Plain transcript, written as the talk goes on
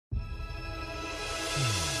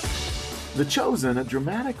The Chosen, a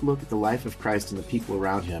dramatic look at the life of Christ and the people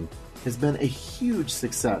around him, has been a huge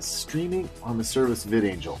success streaming on the service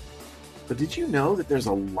VidAngel. But did you know that there's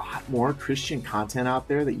a lot more Christian content out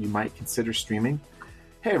there that you might consider streaming?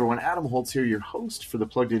 Hey everyone, Adam Holtz here, your host for the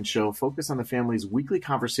Plugged In Show, Focus on the Family's weekly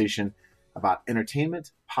conversation about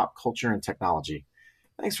entertainment, pop culture, and technology.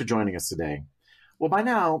 Thanks for joining us today. Well, by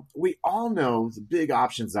now, we all know the big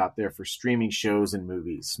options out there for streaming shows and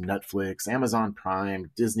movies. Netflix, Amazon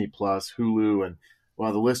Prime, Disney Plus, Hulu, and,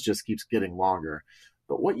 well, the list just keeps getting longer.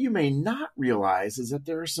 But what you may not realize is that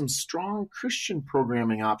there are some strong Christian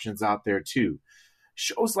programming options out there, too.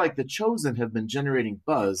 Shows like The Chosen have been generating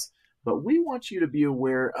buzz, but we want you to be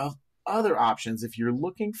aware of other options if you're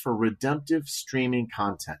looking for redemptive streaming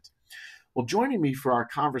content. Well, joining me for our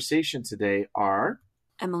conversation today are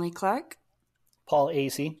Emily Clark, Paul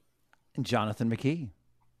Acey, and Jonathan McKee.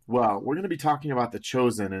 Well, we're going to be talking about The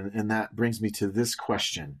Chosen, and that brings me to this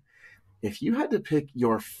question. If you had to pick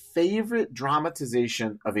your favorite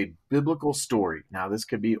dramatization of a biblical story, now this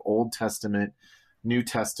could be Old Testament, New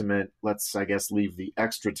Testament, let's, I guess, leave the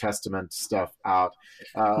extra testament stuff out,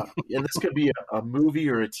 and this could be a movie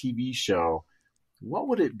or a TV show, what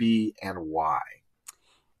would it be and why?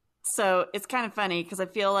 So it's kind of funny because I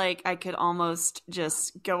feel like I could almost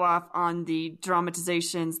just go off on the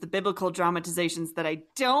dramatizations, the biblical dramatizations that I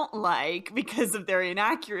don't like because of their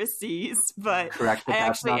inaccuracies. But correct, but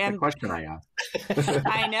that's not the question I asked.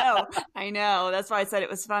 I know. That's why I said it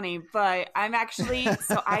was funny. But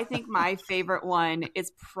so I think my favorite one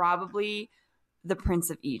is probably The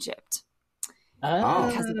Prince of Egypt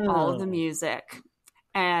because of all of the music.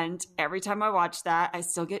 And every time I watch that, I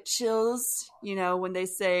still get chills, when they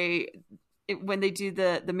do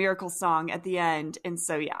the miracle song at the end. And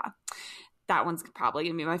so, yeah, that one's probably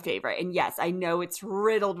going to be my favorite. And yes, I know it's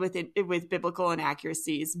riddled with biblical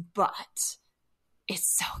inaccuracies, but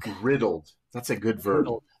it's so good. Riddled. That's a good verb.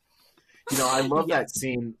 Riddled. I love that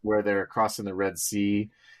scene where they're crossing the Red Sea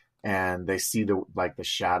and they see the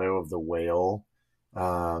shadow of the whale.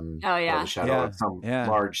 The shadow of some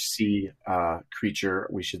large sea creature,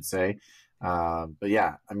 we should say. But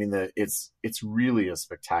yeah, I mean, it's really a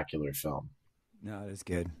spectacular film. No, it is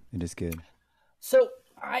good. It is good. So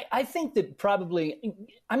I think that probably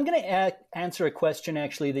I'm going to answer a question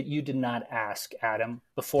actually that you did not ask, Adam,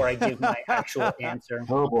 before I give my actual answer.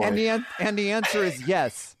 Oh boy! And the answer is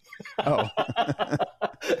yes. Oh.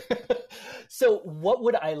 So what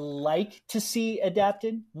would I like to see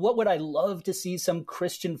adapted? What would I love to see some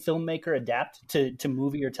Christian filmmaker adapt to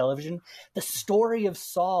movie or television? The story of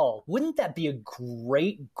Saul. Wouldn't that be a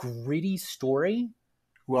great, gritty story?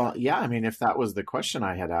 Well, yeah. I mean, if that was the question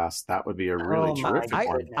I had asked, that would be a really terrific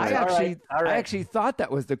one. I actually thought that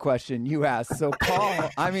was the question you asked. So, Paul,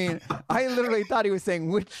 I mean, I literally thought he was saying,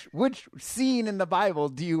 which scene in the Bible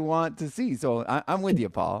do you want to see? So I'm with you,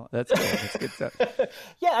 Paul. That's good. That's good stuff.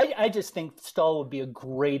 Yeah, I just think Saul would be a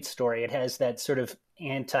great story. It has that sort of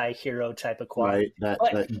anti-hero type of quality.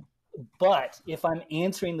 Right. But if I'm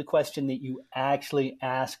answering the question that you actually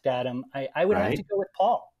asked, Adam, I would have to go with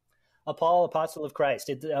Paul. Paul, Apostle of Christ.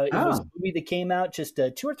 It was a movie that came out just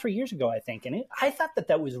 2 or 3 years ago, I think. And I thought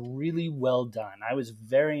that was really well done. I was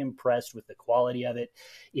very impressed with the quality of it.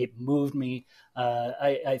 It moved me.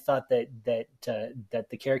 I thought that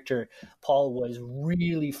the character Paul was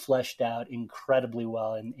really fleshed out incredibly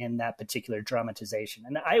well in that particular dramatization.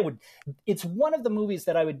 And it's one of the movies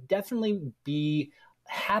that I would definitely be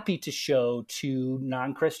happy to show to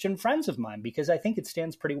non-Christian friends of mine because I think it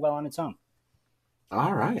stands pretty well on its own.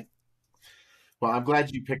 All right. Well, I'm glad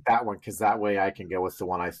you picked that one because that way I can go with the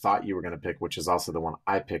one I thought you were going to pick, which is also the one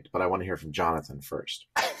I picked. But I want to hear from Jonathan first.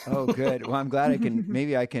 Oh, good. Well, I'm glad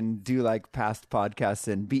maybe I can do like past podcasts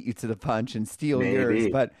and beat you to the punch and steal yours.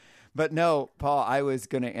 But no, Paul, I was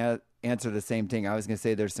going to answer the same thing. I was going to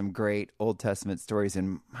say there's some great Old Testament stories.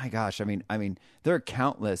 And my gosh, I mean, there are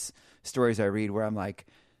countless stories I read where I'm like,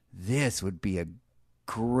 this would be a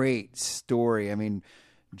great story. I mean,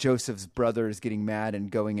 Joseph's brothers getting mad and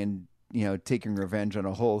going and taking revenge on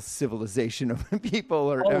a whole civilization of people,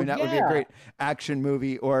 that would be a great action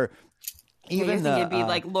movie, or even it'd be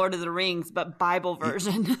like Lord of the Rings, but Bible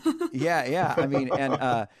version. Yeah. I mean,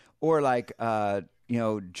 and or like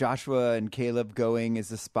Joshua and Caleb going as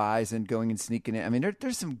the spies and going and sneaking in. I mean,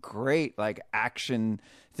 there's some great like action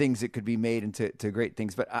things that could be made into great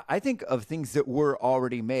things. But I think of things that were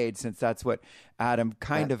already made, since that's what Adam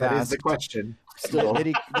kind of asked. That is the question. Still.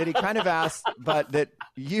 That he kind of asked, but that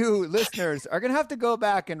you listeners are going to have to go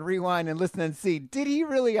back and rewind and listen and see, did he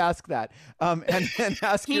really ask that? And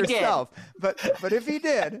ask yourself. But if he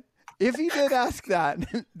did ask that,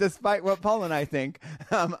 despite what Paul and I think,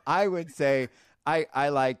 I would say I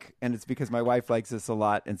like, and it's because my wife likes this a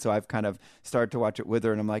lot, and so I've kind of started to watch it with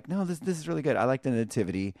her, and I'm like, no, this is really good. I like the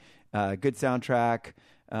Nativity, good soundtrack,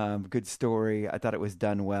 good story. I thought it was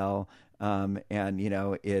done well, and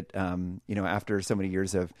it after so many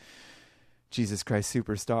years of Jesus Christ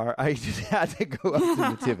Superstar, I just had to go up to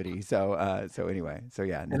Nativity. So anyway, so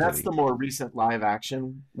yeah, Nativity. And that's the more recent live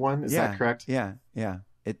action one. Is that correct? Yeah.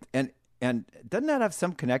 And doesn't that have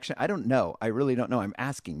some connection? I don't know. I really don't know. I'm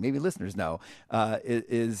asking. Maybe listeners know.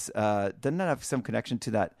 Doesn't that have some connection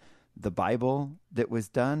to the Bible that was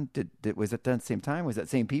done? Was it done at the same time? Was that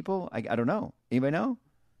same people? I don't know. Anybody know?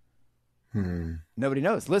 Nobody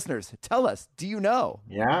knows. Listeners, tell us. Do you know?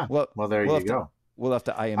 Yeah. Well, there you go. We'll have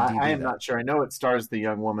to IMDb. I am not sure. I know it stars the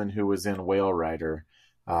young woman who was in Whale Rider,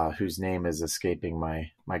 whose name is escaping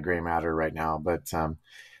my gray matter right now. But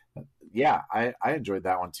yeah, I enjoyed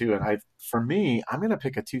that one too. And for me, I'm going to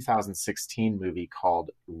pick a 2016 movie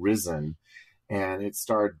called Risen, and it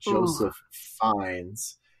starred Joseph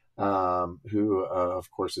Fiennes, who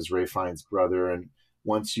of course is Ray Fiennes' brother. And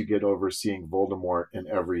once you get over seeing Voldemort in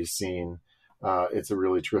every scene, it's a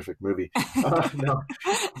really terrific movie. No,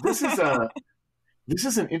 this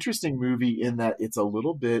is an interesting movie in that it's a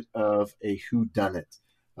little bit of a whodunit.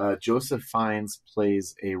 Joseph Fiennes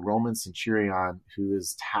plays a Roman centurion who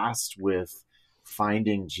is tasked with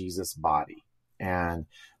finding Jesus' body. And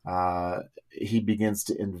he begins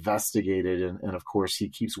to investigate it. And of course, he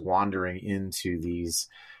keeps wandering into these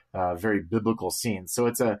very biblical scenes. So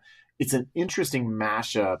it's an interesting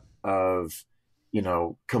mashup of,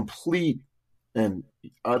 complete and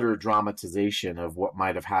utter dramatization of what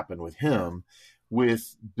might have happened with him,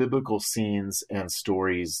 with biblical scenes and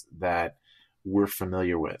stories that we're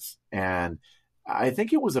familiar with. And I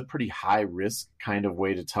think it was a pretty high risk kind of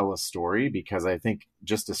way to tell a story, because I think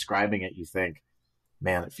just describing it, you think,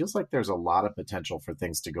 man, it feels like there's a lot of potential for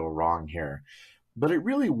things to go wrong here. But it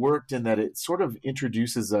really worked in that it sort of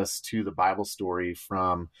introduces us to the Bible story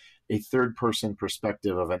from a third person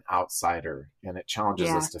perspective of an outsider. And it challenges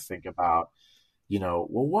us to think about,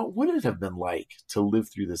 what would it have been like to live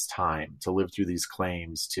through this time, to live through these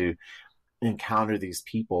claims, to encounter these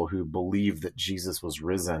people who believe that Jesus was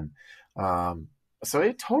risen. So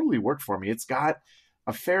it totally worked for me. It's got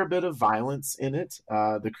a fair bit of violence in it.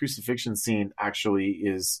 The crucifixion scene actually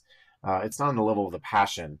is, it's not on the level of the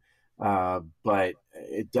Passion, but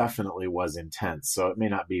it definitely was intense. So it may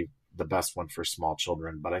not be the best one for small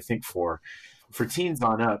children, but I think for teens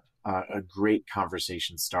on up, a great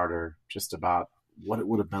conversation starter just about what it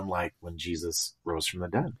would have been like when Jesus rose from the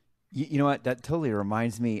dead. You know what? That totally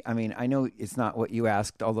reminds me. I mean, I know it's not what you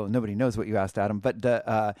asked, although nobody knows what you asked, Adam, but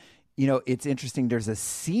it's interesting. There's a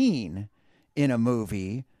scene in a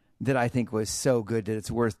movie that I think was so good that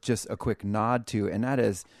it's worth just a quick nod to. And that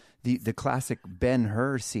is the classic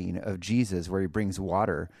Ben-Hur scene of Jesus, where he brings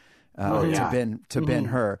water to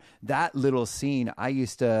Ben-Hur. That little scene I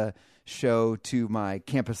used to show to my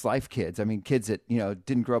campus life kids. I mean, kids that,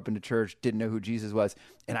 didn't grow up in the church, didn't know who Jesus was.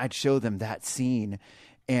 And I'd show them that scene.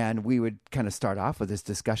 And we would kind of start off with this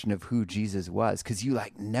discussion of who Jesus was, because you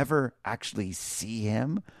never actually see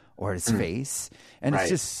him or his face. And It's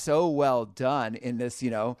just so well done in this,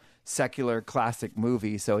 secular classic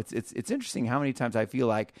movie. So it's interesting how many times I feel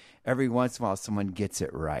like every once in a while someone gets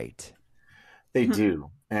it right. They do.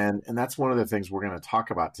 And that's one of the things we're going to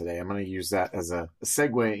talk about today. I'm going to use that as a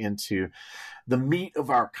segue into the meat of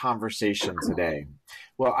our conversation today.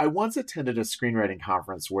 Well, I once attended a screenwriting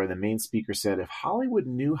conference where the main speaker said if Hollywood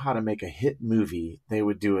knew how to make a hit movie, they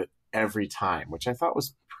would do it every time, which I thought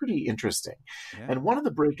was pretty interesting. Yeah. And one of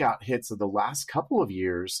the breakout hits of the last couple of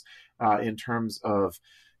years in terms of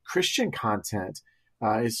Christian content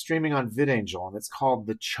is streaming on VidAngel, and it's called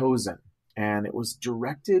The Chosen. And it was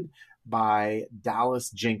directed by Dallas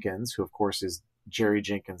Jenkins, who of course is Jerry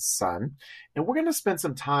Jenkins' son. And we're going to spend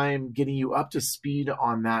some time getting you up to speed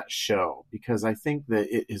on that show, because I think that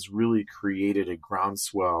it has really created a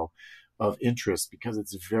groundswell of interest because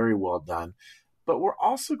it's very well done. But we're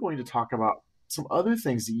also going to talk about some other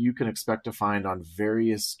things that you can expect to find on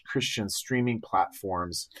various Christian streaming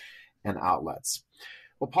platforms and outlets.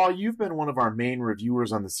 Well, Paul, you've been one of our main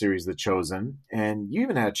reviewers on the series The Chosen, and you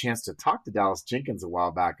even had a chance to talk to Dallas Jenkins a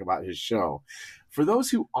while back about his show. For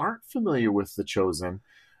those who aren't familiar with The Chosen,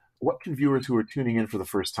 what can viewers who are tuning in for the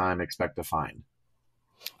first time expect to find?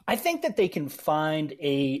 I think that they can find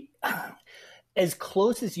as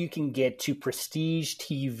close as you can get to prestige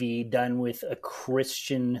TV done with a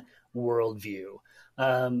Christian worldview.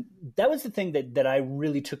 That was the thing that I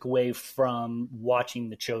really took away from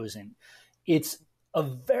watching The Chosen. It's a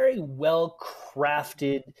very well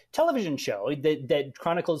crafted television show that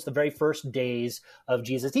chronicles the very first days of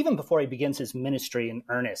Jesus, even before he begins his ministry in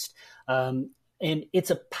earnest. And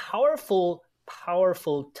it's a powerful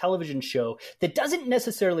television show that doesn't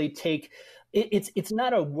necessarily take, it's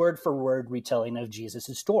not a word for word retelling of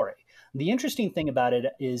Jesus' story. The interesting thing about it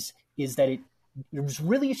is that it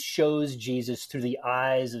really shows Jesus through the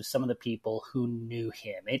eyes of some of the people who knew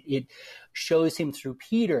him. It shows him through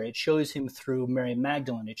Peter. It shows him through Mary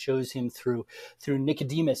Magdalene. It shows him through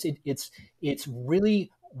Nicodemus. It's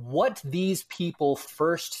really what these people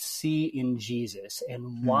first see in Jesus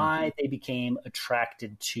and why they became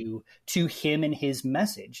attracted to him and his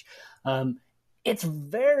message. It's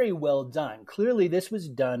very well done. Clearly, this was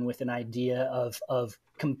done with an idea of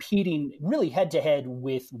competing really head to head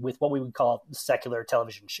with what we would call secular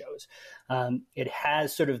television shows. It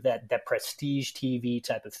has sort of that prestige TV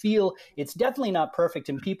type of feel. It's definitely not perfect,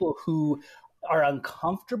 and people who are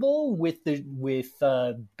uncomfortable with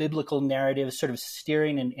biblical narratives, sort of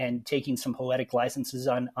steering and taking some poetic licenses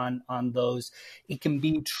on those, it can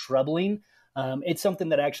be troubling. It's something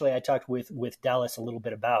that actually I talked with Dallas a little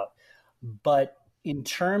bit about. But in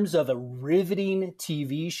terms of a riveting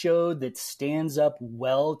TV show that stands up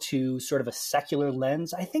well to sort of a secular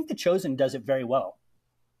lens, I think The Chosen does it very well.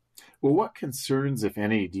 Well, what concerns, if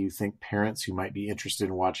any, do you think parents who might be interested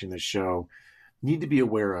in watching this show need to be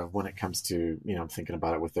aware of when it comes to, thinking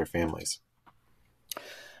about it with their families?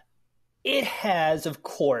 It has, of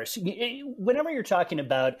course, whenever you're talking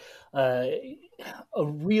about a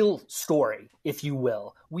real story, if you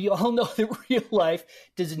will, we all know that real life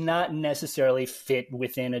does not necessarily fit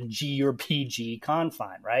within a G or PG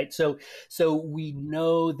confine, right? So we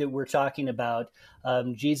know that we're talking about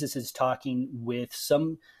Jesus is talking with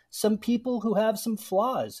some people who have some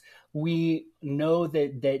flaws. We know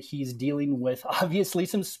that he's dealing with obviously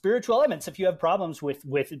some spiritual elements. If you have problems with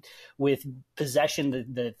possession,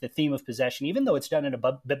 the theme of possession, even though it's done in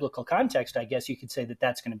a biblical context, I guess you could say that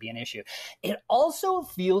that's going to be an issue. It also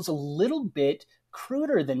feels a little bit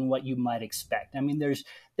cruder than what you might expect. I mean, there's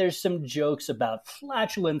some jokes about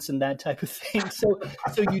flatulence and that type of thing. So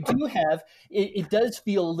you do have, it does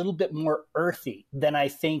feel a little bit more earthy than I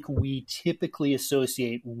think we typically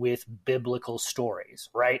associate with biblical stories,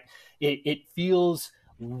 right? It feels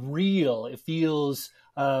real. It feels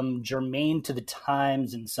germane to the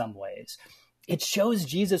times in some ways. It shows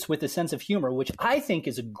Jesus with a sense of humor, which I think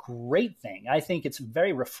is a great thing. I think it's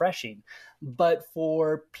very refreshing. But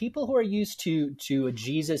for people who are used to a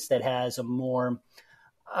Jesus that has a more,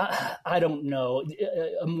 I don't know,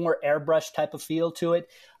 a more airbrush type of feel to it,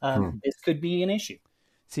 this could be an issue.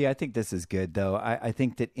 See, I think this is good, though. I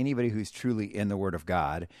think that anybody who's truly in the Word of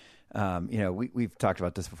God, we've talked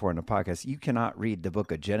about this before in the podcast, you cannot read the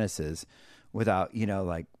book of Genesis without,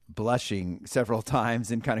 like blushing several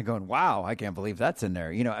times and kind of going, wow, I can't believe that's in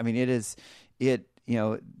there.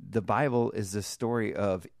 The Bible is the story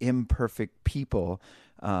of imperfect people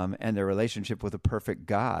and their relationship with a perfect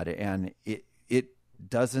God. And it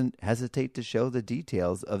doesn't hesitate to show the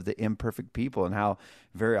details of the imperfect people and how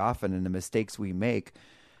very often in the mistakes we make,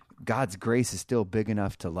 God's grace is still big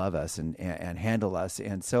enough to love us and handle us.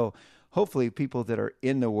 And so hopefully people that are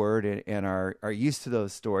in the Word and are used to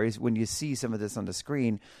those stories, when you see some of this on the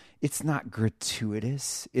screen, it's not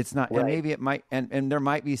gratuitous. It's not, right. And maybe it might, and there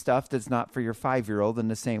might be stuff that's not for your 5-year-old in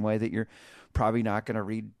the same way that you're probably not going to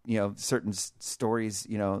read, certain stories,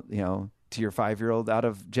 to your 5-year-old out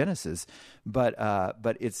of Genesis. But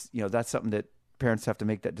it's, that's something that parents have to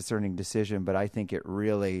make that discerning decision. But I think it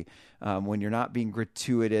really, when you're not being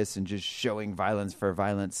gratuitous and just showing violence for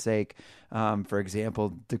violence sake, for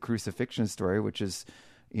example, the crucifixion story, which is,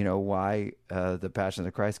 why the Passion of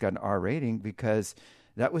the Christ got an R rating, because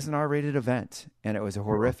that was an R-rated event, and it was a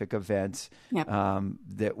horrific event. Yep.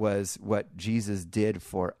 That was what Jesus did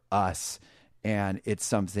for us, and it's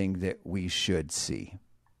something that we should see.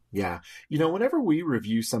 Yeah. Whenever we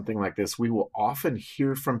review something like this, we will often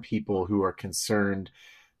hear from people who are concerned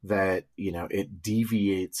that, it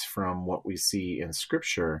deviates from what we see in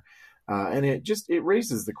Scripture. And it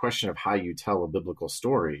raises the question of how you tell a biblical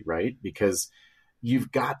story, right? Because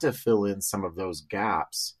you've got to fill in some of those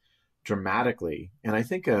gaps dramatically. And I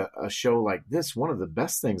think a show like this, one of the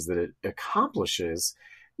best things that it accomplishes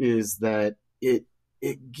is that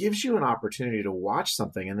it gives you an opportunity to watch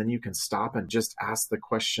something, and then you can stop and just ask the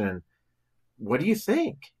question, what do you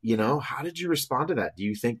think? How did you respond to that? Do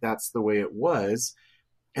you think that's the way it was?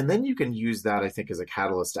 And then you can use that, I think, as a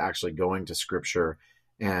catalyst to actually going to Scripture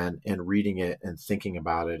and reading it and thinking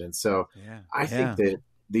about it. And so I think that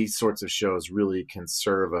these sorts of shows really can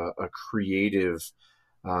serve a creative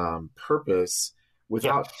purpose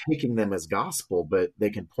without taking them as gospel, but they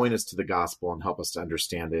can point us to the gospel and help us to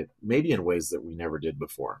understand it, maybe in ways that we never did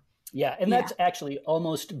before. Yeah, and that's actually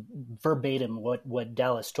almost verbatim what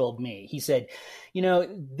Dallas told me. He said,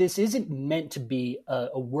 this isn't meant to be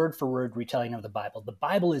a word-for-word retelling of the Bible. The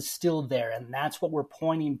Bible is still there, and that's what we're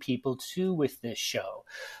pointing people to with this show.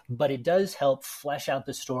 But it does help flesh out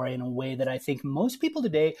the story in a way that I think most people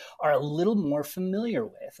today are a little more familiar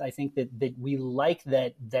with. I think that we like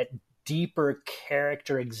that deeper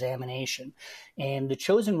character examination. And The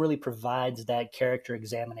Chosen really provides that character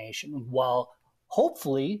examination while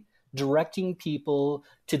hopefully directing people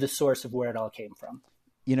to the source of where it all came from.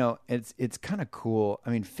 It's kind of cool.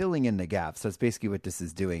 I mean, filling in the gaps. That's basically what this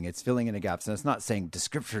is doing. It's filling in the gaps. And it's not saying the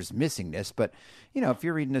scripture's missing this, but, if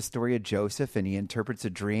you're reading the story of Joseph and he interprets a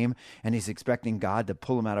dream and he's expecting God to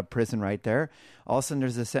pull him out of prison right there, all of a sudden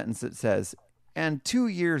there's a sentence that says, and 2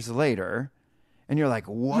 years later, and you're like,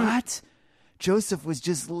 what? Joseph was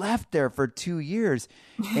just left there for 2 years.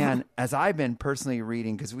 And as I've been personally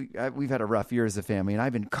reading, because we've had a rough year as a family, and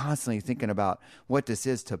I've been constantly thinking about what this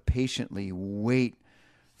is to patiently wait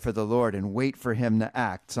for the Lord and wait for him to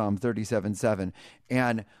act, Psalm 37:7.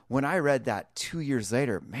 And when I read that 2 years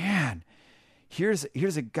later, man, here's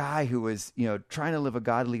a guy who was, trying to live a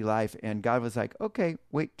godly life, and God was like, okay,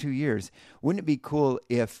 wait 2 years. Wouldn't it be cool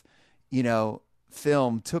if,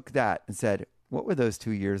 film took that and said, what were those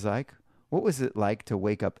 2 years like? What was it like to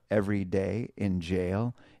wake up every day in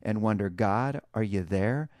jail and wonder, God, are you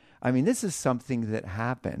there? I mean, this is something that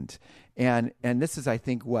happened. And this is, I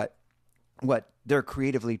think, what they're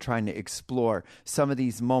creatively trying to explore. Some of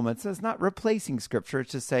these moments, it's not replacing scripture.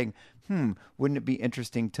 It's just saying, wouldn't it be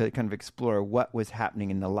interesting to kind of explore what was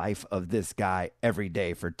happening in the life of this guy every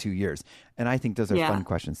day for 2 years? And I think those are fun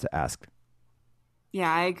questions to ask. Yeah,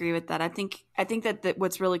 I agree with that. I think that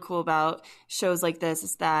what's really cool about shows like this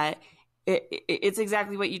is that it's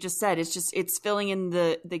exactly what you just said. It's filling in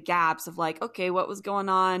the gaps of like, okay, what was going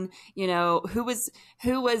on? Who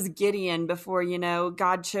was Gideon before,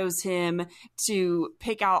 God chose him to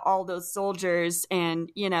pick out all those soldiers,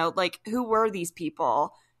 and, like, who were these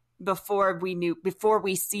people before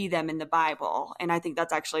we see them in the Bible? And I think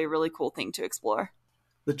that's actually a really cool thing to explore.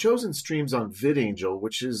 The Chosen streams on VidAngel,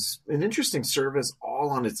 which is an interesting service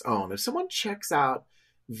all on its own. If someone checks out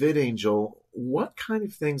VidAngel, what kind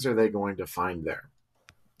of things are they going to find there?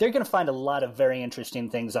 They're going to find a lot of very interesting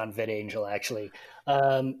things on VidAngel, actually.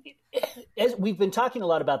 As we've been talking a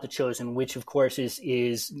lot about The Chosen, which of course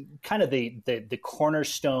is kind of the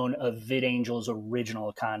cornerstone of VidAngel's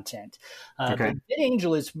original content. Okay.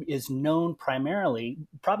 VidAngel is known primarily,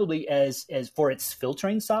 probably as for its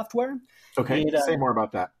filtering software. Okay, say more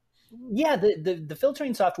about that. Yeah, the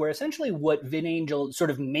filtering software, essentially what VidAngel sort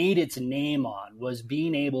of made its name on was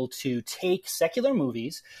being able to take secular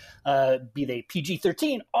movies, be they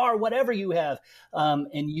PG-13 or whatever you have,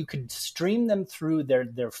 and you could stream them through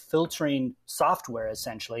their filtering software,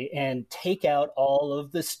 essentially, and take out all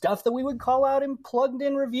of the stuff that we would call out in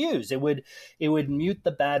plugged-in reviews. It would mute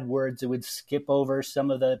the bad words. It would skip over some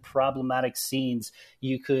of the problematic scenes.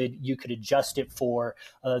 You could adjust it for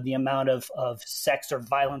the amount of sex or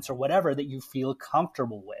violence or whatever that you feel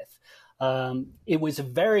comfortable with. It was a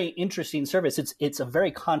very interesting service. It's a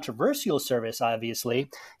very controversial service,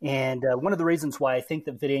 obviously. And one of the reasons why I think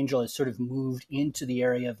that VidAngel has sort of moved into the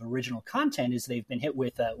area of original content is they've been hit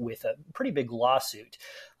with a pretty big lawsuit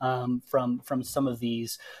from some of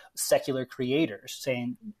these secular creators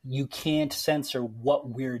saying you can't censor what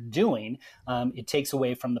we're doing. It takes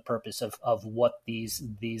away from the purpose of what these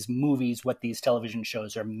movies, what these television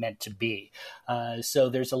shows are meant to be. So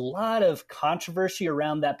there's a lot of controversy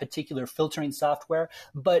around that particular filtering software,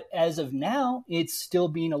 but as of now, it's still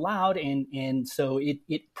being allowed, and so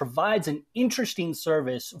it provides an interesting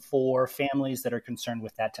service for families that are concerned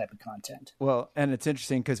with that type of content. Well, and it's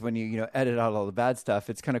interesting because when you edit out all the bad stuff,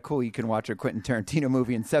 it's kind of cool. You can watch a Quentin Tarantino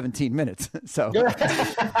movie in 17 minutes. So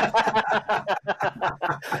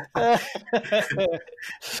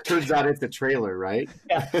turns out it's a trailer, right?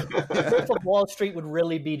 Yeah. The Wolf of Wall Street would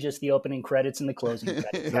really be just the opening credits and the closing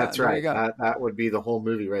credits. That's right. That would be the whole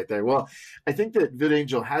movie right there. Well, I think that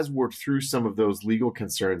VidAngel has worked through some of those legal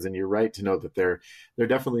concerns, and you're right to know that there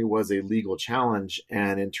definitely was a legal challenge.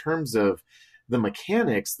 And in terms of the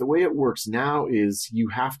mechanics, the way it works now is you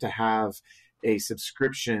have to have a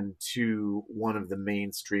subscription to one of the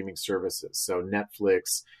main streaming services. So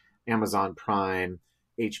Netflix, Amazon Prime,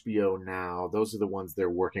 HBO Now, those are the ones they're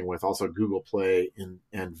working with. Also Google Play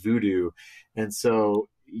and Vudu. And so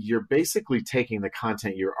you're basically taking the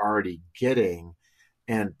content you're already getting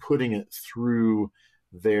and putting it through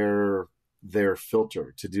their their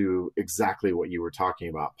filter to do exactly what you were talking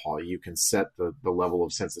about, Paul. You can set the level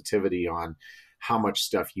of sensitivity on how much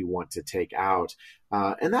stuff you want to take out.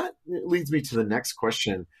 And that leads me to the next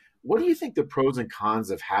question. What do you think the pros and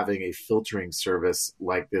cons of having a filtering service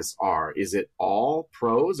like this are? Is it all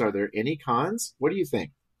pros? Are there any cons? What do you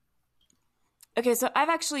think? Okay, so I've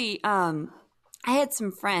actually, I had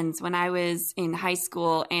some friends when I was in high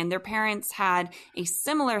school, and their parents had a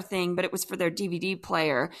similar thing, but it was for their DVD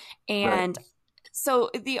player. And right. So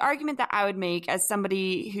the argument that I would make as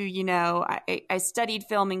somebody who, you know, I studied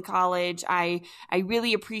film in college, I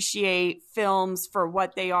really appreciate films for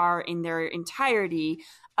what they are in their entirety.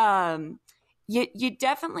 You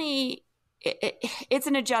definitely, it's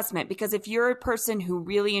an adjustment, because if you're a person who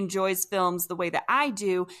really enjoys films the way that I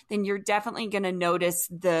do, then you're definitely going to notice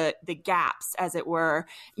the gaps, as it were,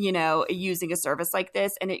 you know, using a service like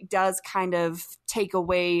this. And it does kind of take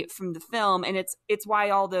away from the film. And it's why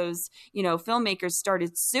all those, you know, filmmakers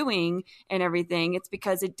started suing and everything. It's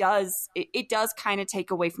because it does kind of take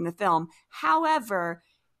away from the film. However,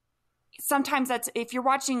 sometimes that's, if you're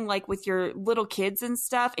watching like with your little kids and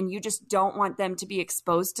stuff and you just don't want them to be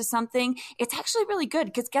exposed to something, it's actually really good,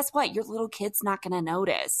 because guess what? Your little kid's not going to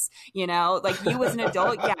notice, you know, like you as an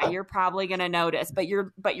adult, yeah, you're probably going to notice, but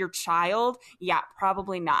your child, yeah,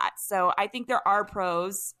 probably not. So I think there are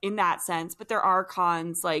pros in that sense, but there are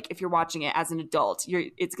cons. Like if you're watching it as an adult,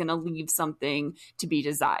 it's going to leave something to be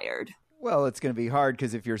desired. Well, it's going to be hard,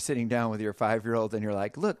 because if you're sitting down with your 5-year-old and you're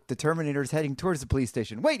like, look, the Terminator's heading towards the police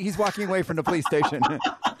station. Wait, he's walking away from the police station.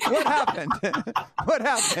 What happened? What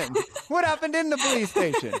happened? What happened in the police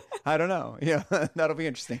station? I don't know. Yeah, that'll be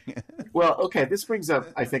interesting. Well, okay, this brings up,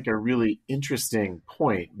 I think, a really interesting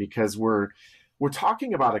point, because we're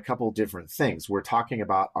talking about a couple different things. We're talking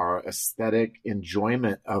about our aesthetic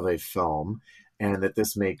enjoyment of a film, and that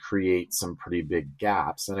this may create some pretty big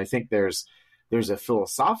gaps. And I think there's a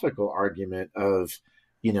philosophical argument of,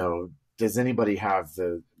 you know, does anybody have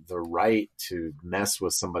the right to mess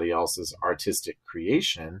with somebody else's artistic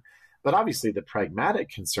creation? But obviously the pragmatic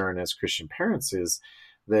concern as Christian parents is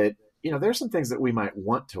that, you know, there's some things that we might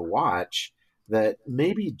want to watch that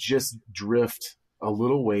maybe just drift a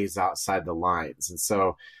little ways outside the lines. And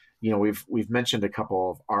so, you know, we've mentioned a couple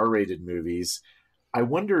of R-rated movies. I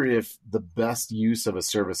wonder if the best use of a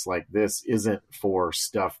service like this isn't for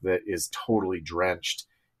stuff that is totally drenched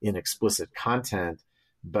in explicit content,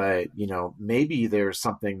 but, you know, maybe there's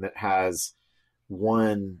something that has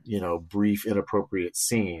one, you know, brief inappropriate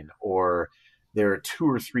scene, or there are 2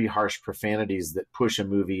 or 3 harsh profanities that push a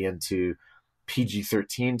movie into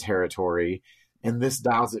PG-13 territory, and this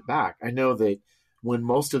dials it back. I know that when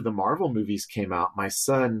most of the Marvel movies came out, my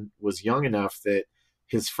son was young enough that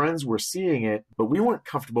his friends were seeing it, but we weren't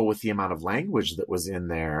comfortable with the amount of language that was in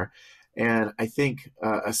there. And I think,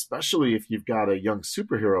 especially if you've got a young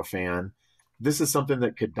superhero fan, this is something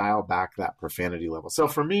that could dial back that profanity level. So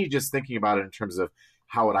for me, just thinking about it in terms of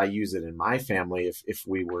how would I use it in my family if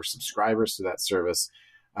we were subscribers to that service,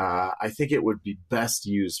 I think it would be best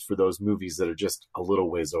used for those movies that are just a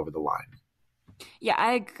little ways over the line. Yeah,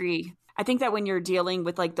 I agree. I think that when you're dealing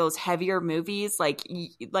with like those heavier movies, like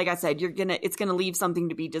I said, it's gonna leave something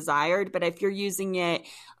to be desired. But if you're using it,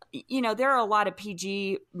 you know, there are a lot of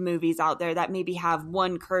PG movies out there that maybe have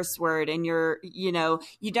one curse word, and you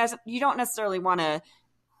don't necessarily want to,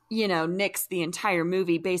 you know, nix the entire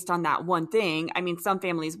movie based on that one thing. I mean, some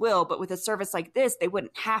families will, but with a service like this, they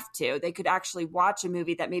wouldn't have to. They could actually watch a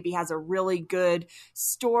movie that maybe has a really good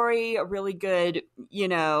story, a really good, you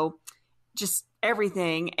know, just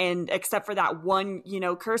everything, and except for that one, you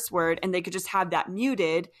know, curse word, and they could just have that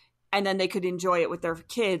muted, and then they could enjoy it with their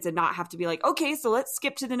kids and not have to be like, okay, so let's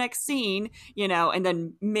skip to the next scene, you know, and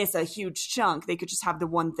then miss a huge chunk. They could just have the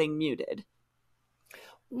one thing muted.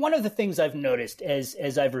 One of the things I've noticed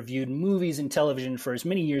as I've reviewed movies and television for as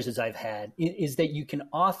many years as I've had is that you can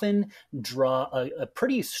often draw a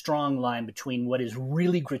pretty strong line between what is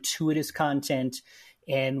really gratuitous content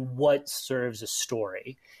and what serves a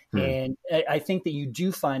story. And I think that you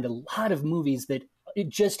do find a lot of movies that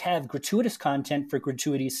just have gratuitous content for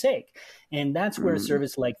gratuity's sake. And that's where a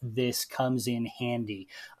service like this comes in handy.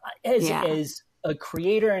 As a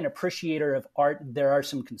creator and appreciator of art, there are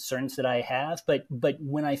some concerns that I have, but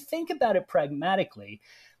when I think about it pragmatically,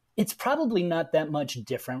 it's probably not that much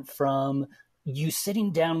different from you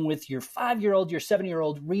sitting down with your 5-year-old, your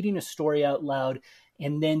 7-year-old, reading a story out loud,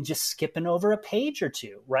 and then just skipping over a page or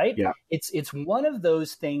two, right? Yeah. It's one of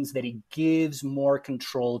those things that it gives more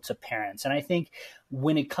control to parents. And I think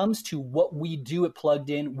when it comes to what we do at Plugged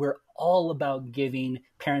In, we're all about giving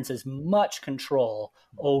parents as much control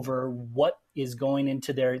over what is going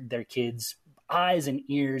into their kids' eyes and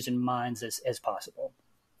ears and minds as possible.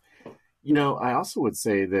 I also would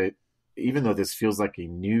say that even though this feels like a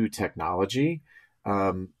new technology,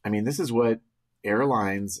 this is what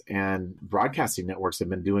airlines and broadcasting networks have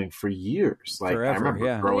been doing for years. Forever, I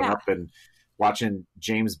remember growing up and watching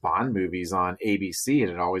James Bond movies on ABC,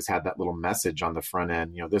 and it always had that little message on the front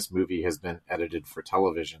end, this movie has been edited for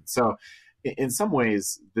television. So in some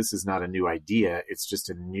ways, this is not a new idea. It's just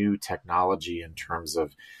a new technology in terms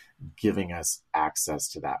of giving us access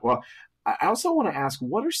to that. Well, I also want to ask,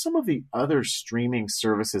 what are some of the other streaming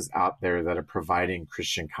services out there that are providing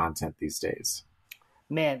Christian content these days?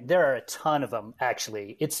 Man, there are a ton of them,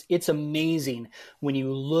 actually. It's amazing when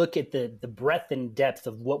you look at the breadth and depth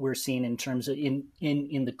of what we're seeing in terms of in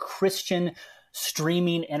the Christian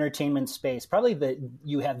streaming entertainment space.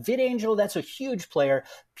 You have VidAngel, that's a huge player.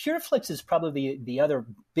 PureFlix is probably the other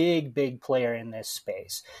big player in this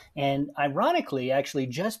space. And ironically, actually,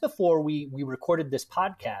 just before we recorded this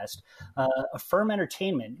podcast, Affirm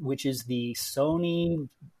Entertainment, which is the Sony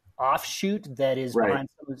offshoot that is behind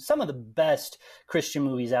some of the best Christian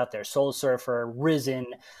movies out there, Soul Surfer, Risen,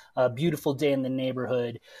 Beautiful Day in the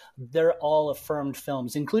Neighborhood. They're all Affirmed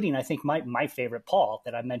films, including, I think, my favorite, Paul,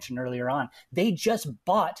 that I mentioned earlier on. They just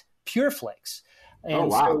bought PureFlix. And oh,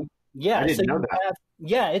 wow. So, yeah, I didn't know that.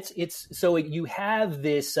 It's so you have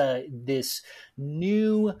this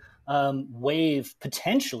new wave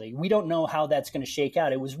potentially. We don't know how that's going to shake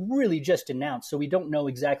out. It was really just announced, so we don't know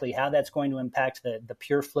exactly how that's going to impact the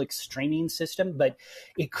PureFlix streaming system, but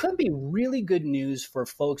it could be really good news for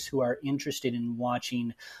folks who are interested in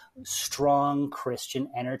watching strong Christian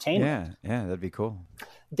entertainment. Yeah, that'd be cool.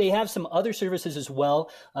 They have some other services as well.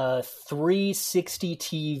 360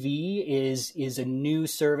 TV is a new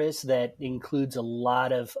service that includes a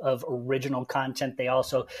lot of original content. They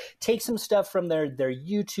also take some stuff from their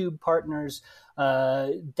YouTube partners.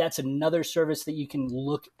 That's another service that you can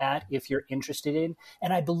look at if you're interested in.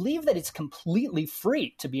 And I believe that it's completely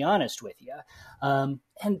free, to be honest with you. And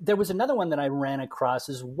there was another one that I ran across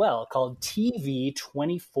as well called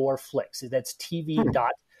TV24Flix. That's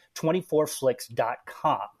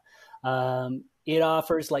TV.24Flix.com. It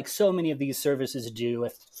offers, like so many of these services do, a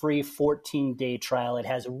free 14-day trial. It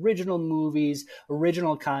has original movies,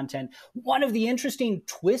 original content. One of the interesting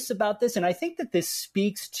twists about this, and I think that this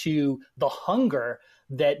speaks to the hunger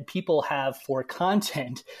that people have for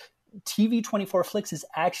content, TV24Flix is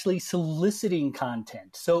actually soliciting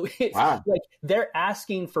content. So it's like they're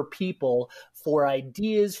asking for people for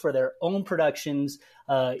ideas for their own productions.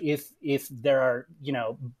 If there are,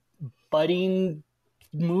 budding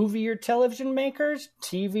movie or television makers,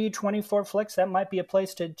 TV24Flix, that might be a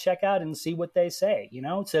place to check out and see what they say,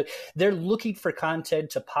 So they're looking for content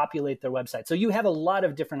to populate their website. So you have a lot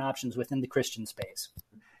of different options within the Christian space.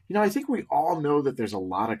 I think we all know that there's a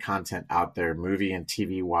lot of content out there, movie and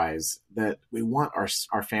TV wise, that we want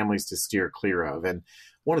our families to steer clear of. And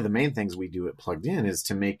one of the main things we do at Plugged In is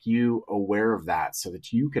to make you aware of that so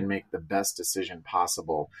that you can make the best decision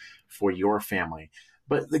possible for your family.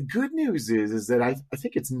 But the good news is that I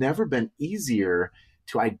think it's never been easier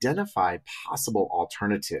to identify possible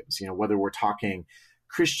alternatives, whether we're talking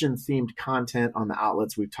Christian-themed content on the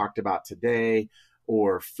outlets we've talked about today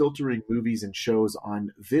or filtering movies and shows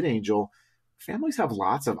on VidAngel. Families have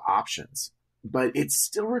lots of options, but it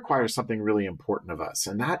still requires something really important of us,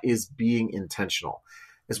 and that is being intentional.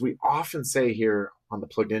 As we often say here on the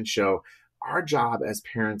Plugged In Show, our job as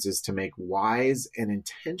parents is to make wise and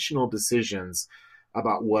intentional decisions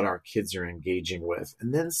about what our kids are engaging with,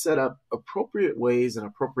 and then set up appropriate ways and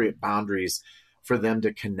appropriate boundaries for them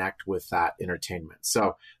to connect with that entertainment.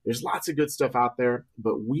 So there's lots of good stuff out there,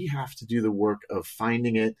 but we have to do the work of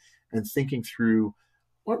finding it and thinking through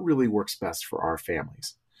what really works best for our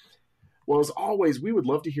families. Well, as always, we would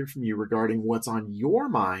love to hear from you regarding what's on your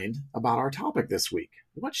mind about our topic this week.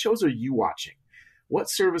 What shows are you watching? What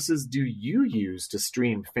services do you use to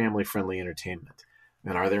stream family-friendly entertainment?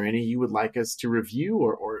 And are there any you would like us to review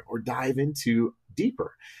or dive into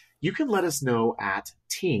deeper? You can let us know at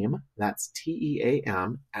team, that's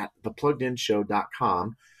TEAM, at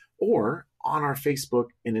thepluggedinshow.com, or on our Facebook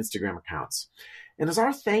and Instagram accounts. And as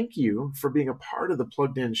our thank you for being a part of the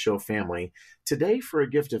Plugged In Show family, today for a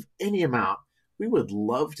gift of any amount, we would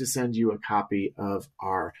love to send you a copy of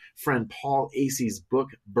our friend Paul Asey's book,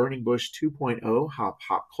 Burning Bush 2.0, How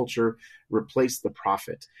Pop Culture Replaced the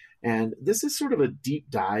Prophet. And this is sort of a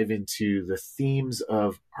deep dive into the themes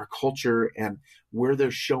of our culture and where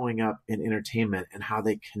they're showing up in entertainment and how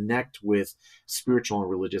they connect with spiritual and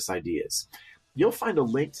religious ideas. You'll find a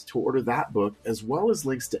link to order that book, as well as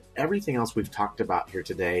links to everything else we've talked about here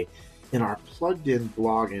today in our Plugged In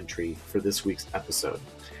blog entry for this week's episode.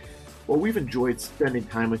 Well, we've enjoyed spending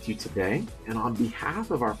time with you today, and on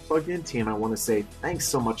behalf of our Plugged In team, I want to say thanks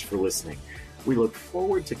so much for listening. We look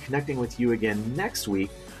forward to connecting with you again next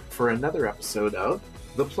week for another episode of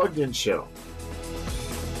The Plugged In Show.